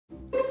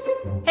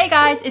Hey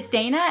guys, it's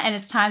Dana and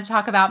it's time to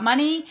talk about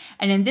money.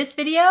 And in this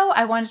video,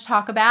 I want to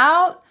talk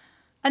about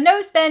a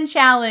no spend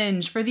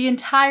challenge for the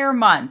entire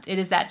month. It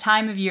is that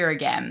time of year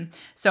again.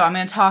 So I'm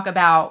going to talk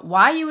about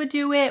why you would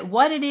do it,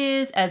 what it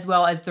is, as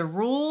well as the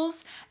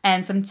rules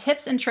and some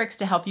tips and tricks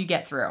to help you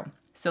get through.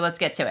 So let's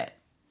get to it.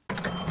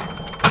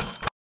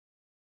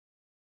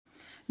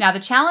 Now the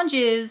challenge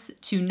is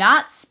to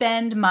not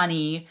spend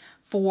money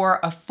for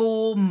a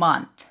full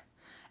month.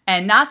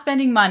 And not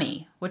spending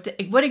money,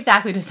 what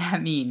exactly does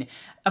that mean?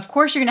 Of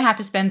course, you're gonna have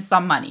to spend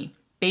some money.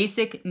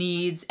 Basic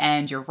needs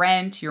and your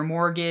rent, your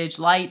mortgage,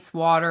 lights,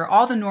 water,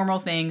 all the normal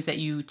things that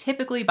you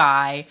typically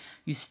buy,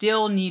 you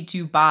still need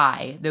to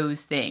buy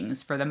those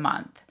things for the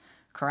month,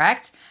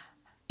 correct?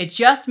 It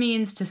just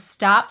means to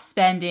stop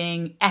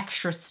spending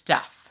extra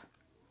stuff.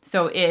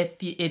 So if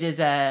it is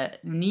a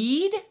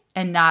need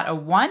and not a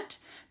want,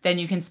 then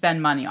you can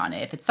spend money on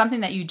it. If it's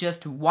something that you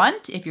just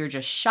want, if you're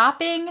just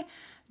shopping,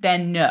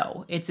 then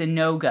no, it's a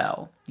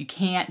no-go. You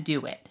can't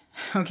do it,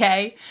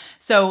 okay?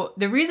 So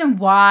the reason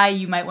why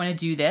you might want to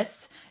do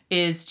this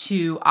is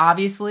to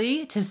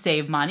obviously to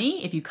save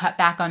money. If you cut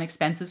back on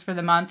expenses for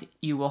the month,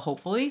 you will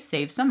hopefully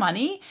save some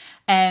money.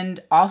 And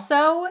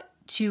also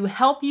to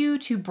help you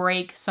to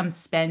break some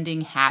spending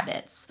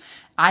habits.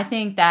 I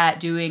think that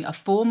doing a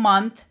full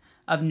month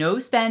of no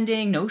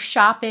spending, no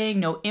shopping,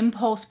 no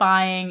impulse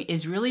buying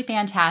is really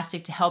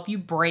fantastic to help you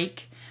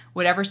break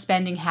whatever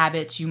spending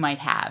habits you might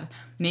have.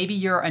 Maybe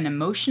you're an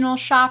emotional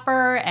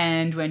shopper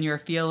and when you're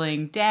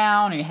feeling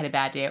down or you had a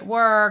bad day at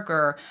work,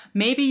 or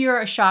maybe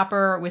you're a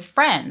shopper with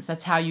friends.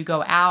 That's how you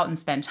go out and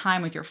spend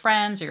time with your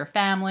friends or your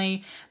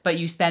family, but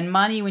you spend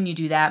money when you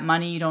do that.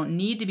 Money you don't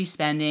need to be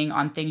spending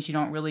on things you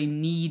don't really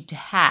need to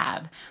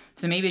have.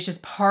 So maybe it's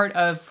just part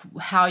of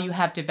how you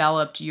have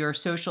developed your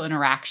social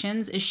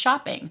interactions is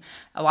shopping.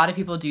 A lot of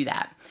people do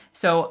that.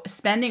 So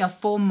spending a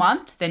full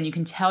month, then you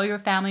can tell your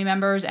family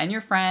members and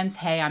your friends,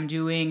 hey, I'm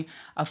doing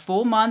a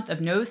full month of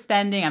no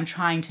spending. I'm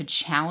trying to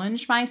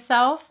challenge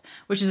myself,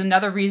 which is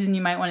another reason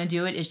you might want to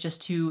do it, is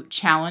just to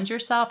challenge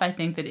yourself. I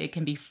think that it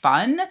can be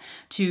fun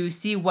to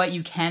see what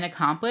you can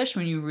accomplish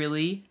when you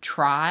really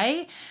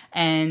try.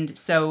 And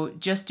so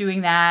just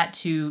doing that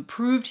to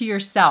prove to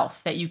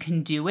yourself that you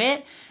can do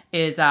it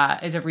is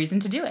a reason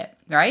to do it,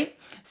 right?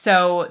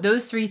 So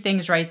those three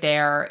things right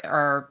there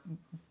are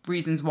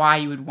reasons why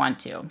you would want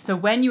to. So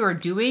when you are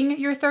doing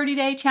your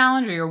 30-day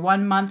challenge or your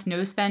 1 month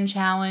no spend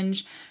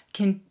challenge,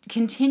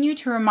 continue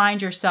to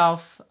remind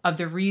yourself of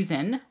the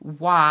reason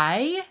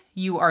why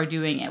you are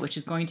doing it, which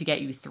is going to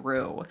get you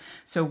through.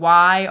 So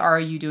why are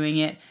you doing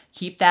it?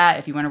 Keep that.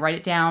 If you want to write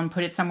it down,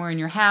 put it somewhere in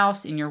your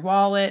house, in your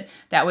wallet.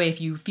 That way, if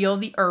you feel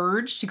the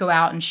urge to go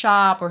out and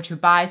shop or to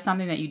buy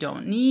something that you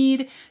don't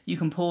need, you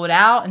can pull it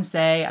out and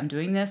say, I'm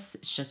doing this.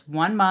 It's just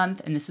 1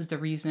 month, and this is the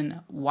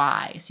reason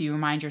why. So you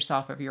remind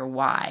yourself of your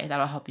why.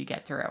 That'll help you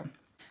get through.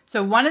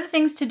 So one of the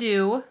things to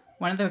do,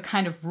 one of the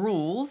kind of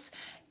rules,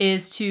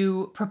 is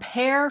to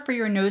prepare for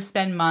your no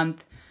spend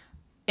month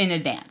in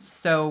advance.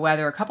 So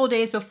whether a couple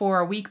days before,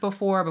 a week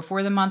before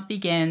the month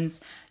begins,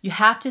 you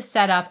have to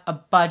set up a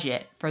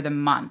budget for the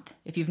month.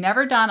 If you've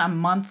never done a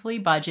monthly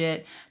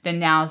budget, then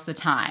now's the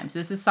time. So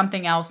this is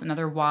something else,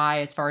 another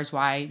why, as far as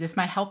why this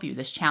might help you,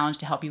 this challenge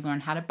to help you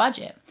learn how to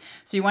budget.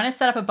 So you want to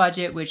set up a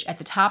budget, which at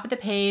the top of the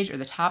page or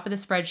the top of the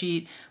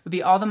spreadsheet would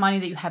be all the money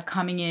that you have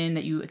coming in,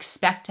 that you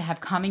expect to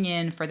have coming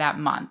in for that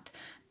month.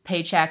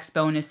 Paychecks,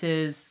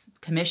 bonuses,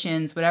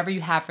 commissions, whatever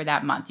you have for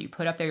that month. You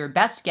put up there your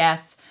best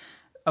guess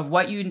of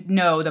what you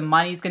know the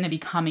money's going to be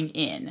coming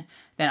in.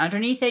 Then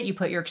underneath it, you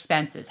put your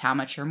expenses, how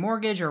much your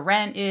mortgage or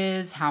rent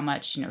is, how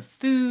much,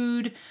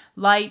 food,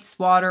 lights,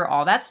 water,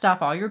 all that stuff,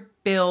 all your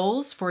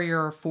bills for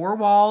your 4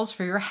 walls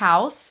for your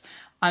house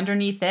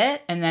underneath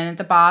it. And then at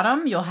the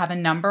bottom, you'll have a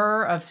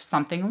number of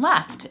something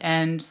left.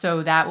 And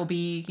so that will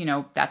be,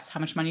 that's how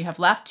much money you have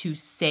left to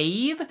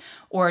save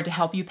or to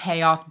help you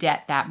pay off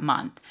debt that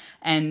month.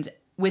 And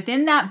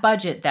within that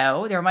budget,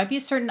 though, there might be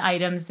certain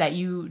items that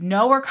you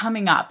know are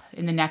coming up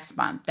in the next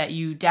month that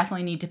you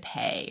definitely need to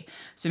pay.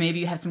 So maybe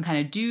you have some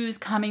kind of dues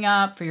coming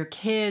up for your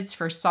kids,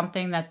 for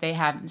something that they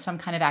have, some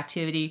kind of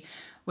activity,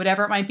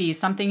 whatever it might be,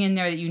 something in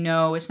there that you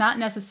know it's not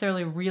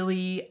necessarily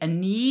really a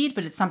need,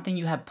 but it's something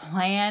you have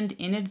planned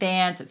in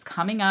advance, it's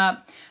coming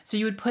up. So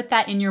you would put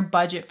that in your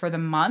budget for the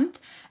month,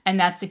 and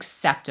that's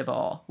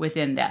acceptable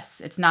within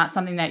this. It's not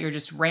something that you're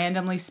just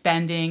randomly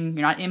spending,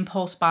 you're not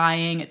impulse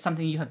buying, it's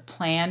something you have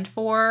planned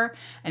for,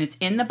 and it's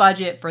in the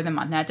budget for the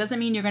month. Now, it doesn't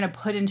mean you're gonna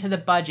put into the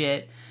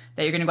budget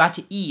that you're gonna go out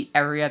to eat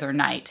every other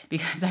night,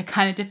 because that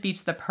kind of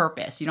defeats the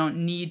purpose. You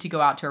don't need to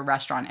go out to a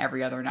restaurant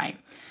every other night.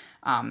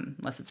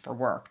 Unless it's for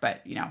work,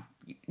 but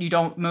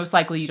most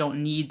likely you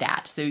don't need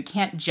that. So you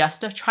can't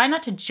try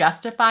not to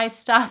justify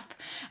stuff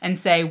and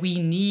say, we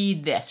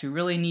need this, we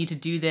really need to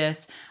do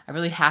this, I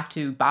really have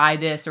to buy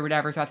this or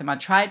whatever throughout the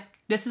month.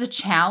 This is a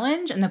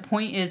challenge, and the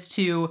point is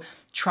to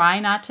try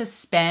not to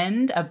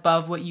spend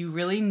above what you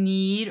really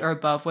need or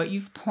above what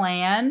you've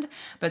planned,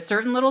 but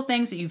certain little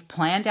things that you've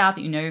planned out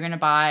that you know you're gonna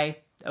buy,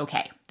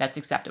 okay, that's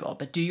acceptable.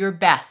 But do your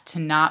best to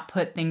not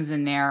put things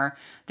in there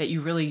that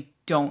you really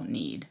don't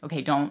need.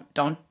 Okay, don't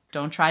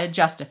try to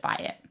justify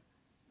it.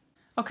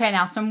 Okay,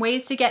 now some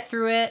ways to get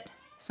through it,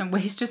 some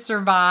ways to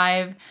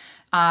survive.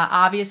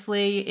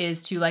 Obviously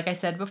is to, like I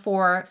said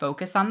before,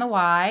 focus on the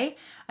why.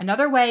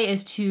 Another way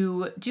is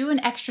to do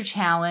an extra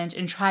challenge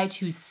and try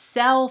to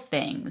sell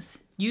things.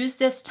 Use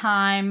this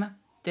time,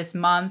 this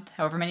month,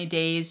 however many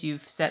days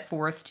you've set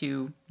forth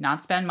to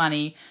not spend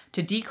money,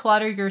 to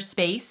declutter your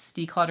space,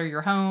 declutter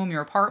your home,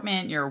 your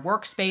apartment, your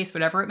workspace,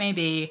 whatever it may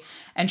be,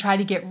 and try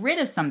to get rid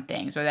of some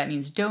things, whether that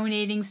means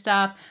donating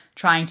stuff,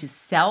 trying to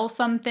sell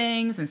some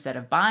things instead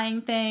of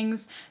buying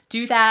things.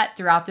 Do that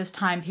throughout this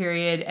time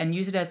period and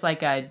use it as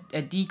like a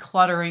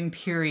decluttering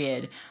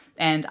period.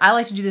 And I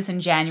like to do this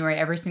in January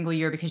every single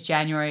year because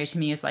January to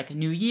me is like a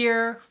new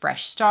year,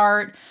 fresh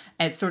start.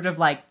 And it's sort of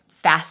like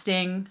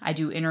fasting. I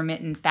do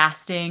intermittent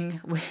fasting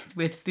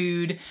with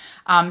food.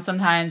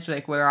 Sometimes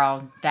like where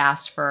I'll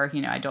fast for,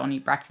 I don't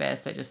eat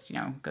breakfast. I just,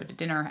 go to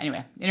dinner.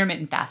 Anyway,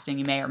 intermittent fasting,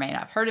 you may or may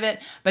not have heard of it.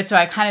 But so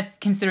I kind of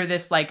consider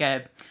this like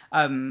a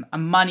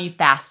money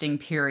fasting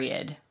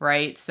period,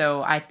 right?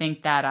 So I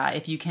think that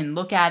if you can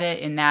look at it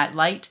in that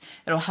light,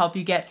 it'll help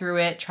you get through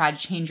it. Try to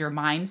change your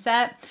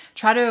mindset.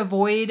 Try to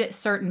avoid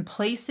certain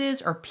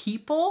places or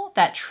people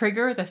that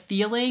trigger the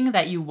feeling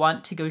that you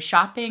want to go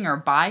shopping or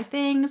buy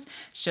things.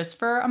 It's just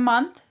for a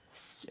month,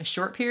 a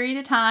short period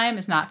of time.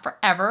 It's not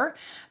forever,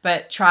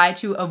 but try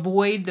to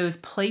avoid those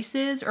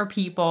places or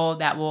people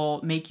that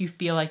will make you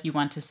feel like you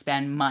want to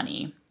spend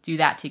money. Do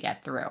that to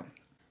get through.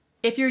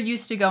 If you're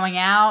used to going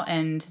out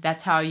and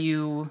that's how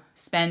you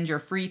spend your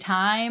free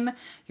time,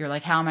 you're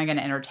like, how am I going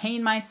to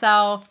entertain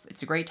myself?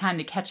 It's a great time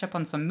to catch up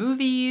on some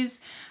movies.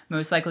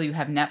 Most likely you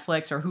have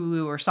Netflix or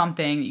Hulu or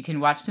something. You can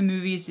watch some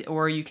movies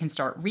or you can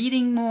start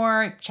reading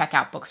more, check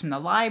out books from the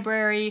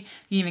library.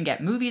 You can even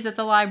get movies at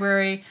the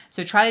library.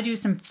 So try to do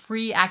some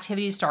free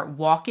activities, start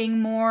walking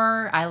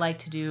more. I like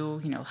to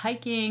do,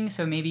 hiking.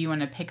 So maybe you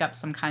want to pick up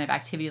some kind of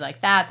activity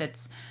like that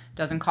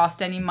doesn't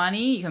cost any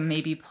money. You can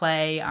maybe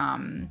play,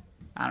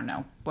 I don't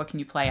know, what can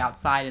you play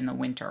outside in the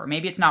winter? Or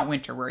maybe it's not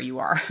winter where you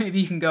are.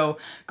 Maybe you can go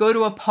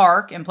to a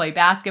park and play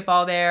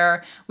basketball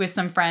there with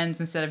some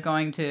friends instead of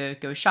going to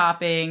go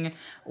shopping,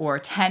 or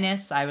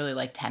tennis. I really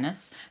like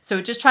tennis.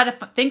 So just try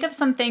to think of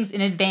some things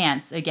in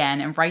advance again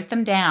and write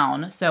them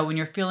down. So when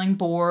you're feeling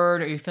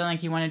bored or you're feeling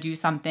like you want to do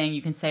something,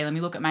 you can say, let me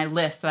look at my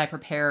list that I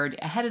prepared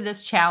ahead of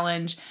this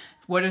challenge.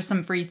 What are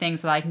some free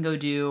things that I can go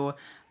do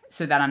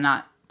so that I'm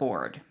not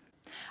bored?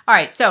 All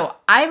right, so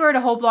I wrote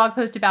a whole blog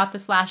post about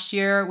this last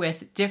year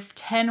with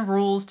 10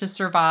 rules to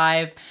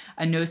survive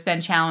a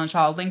no-spend challenge.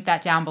 I'll link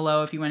that down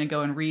below if you want to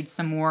go and read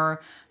some more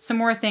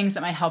things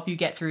that might help you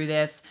get through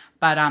this.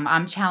 But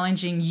I'm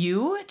challenging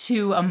you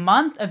to a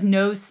month of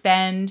no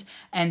spend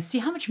and see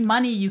how much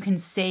money you can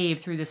save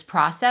through this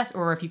process,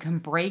 or if you can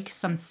break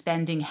some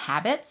spending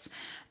habits.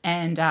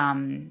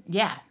 And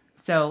yeah,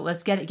 so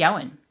let's get it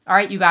going. All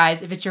right, you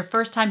guys, if it's your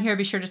first time here,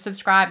 be sure to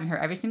subscribe. I'm here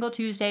every single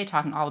Tuesday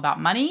talking all about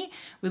money.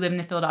 We live in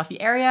the Philadelphia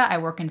area. I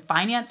work in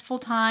finance full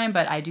time,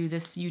 but I do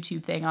this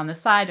YouTube thing on the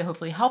side to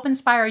hopefully help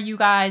inspire you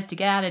guys to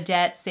get out of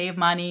debt, save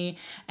money,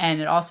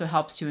 and it also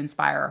helps to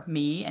inspire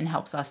me and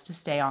helps us to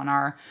stay on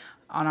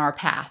our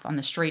path, on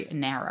the straight and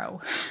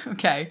narrow.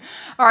 Okay.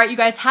 All right, you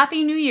guys,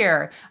 Happy New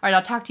Year. All right,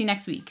 I'll talk to you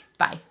next week.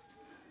 Bye.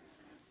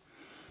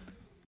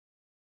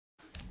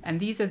 And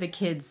these are the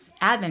kids'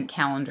 advent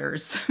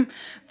calendars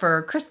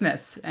for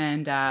Christmas.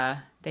 And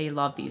they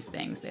love these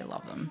things. They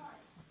love them.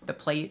 The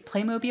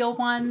Playmobil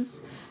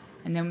ones.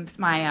 And then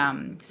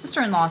my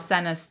sister-in-law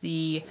sent us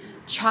the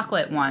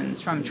chocolate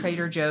ones from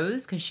Trader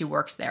Joe's because she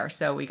works there.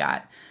 So we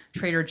got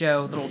Trader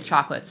Joe little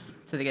chocolates.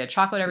 So they get a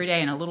chocolate every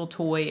day and a little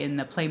toy in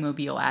the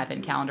Playmobil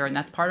advent calendar. And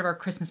that's part of our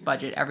Christmas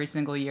budget every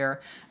single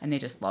year. And they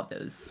just love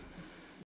those.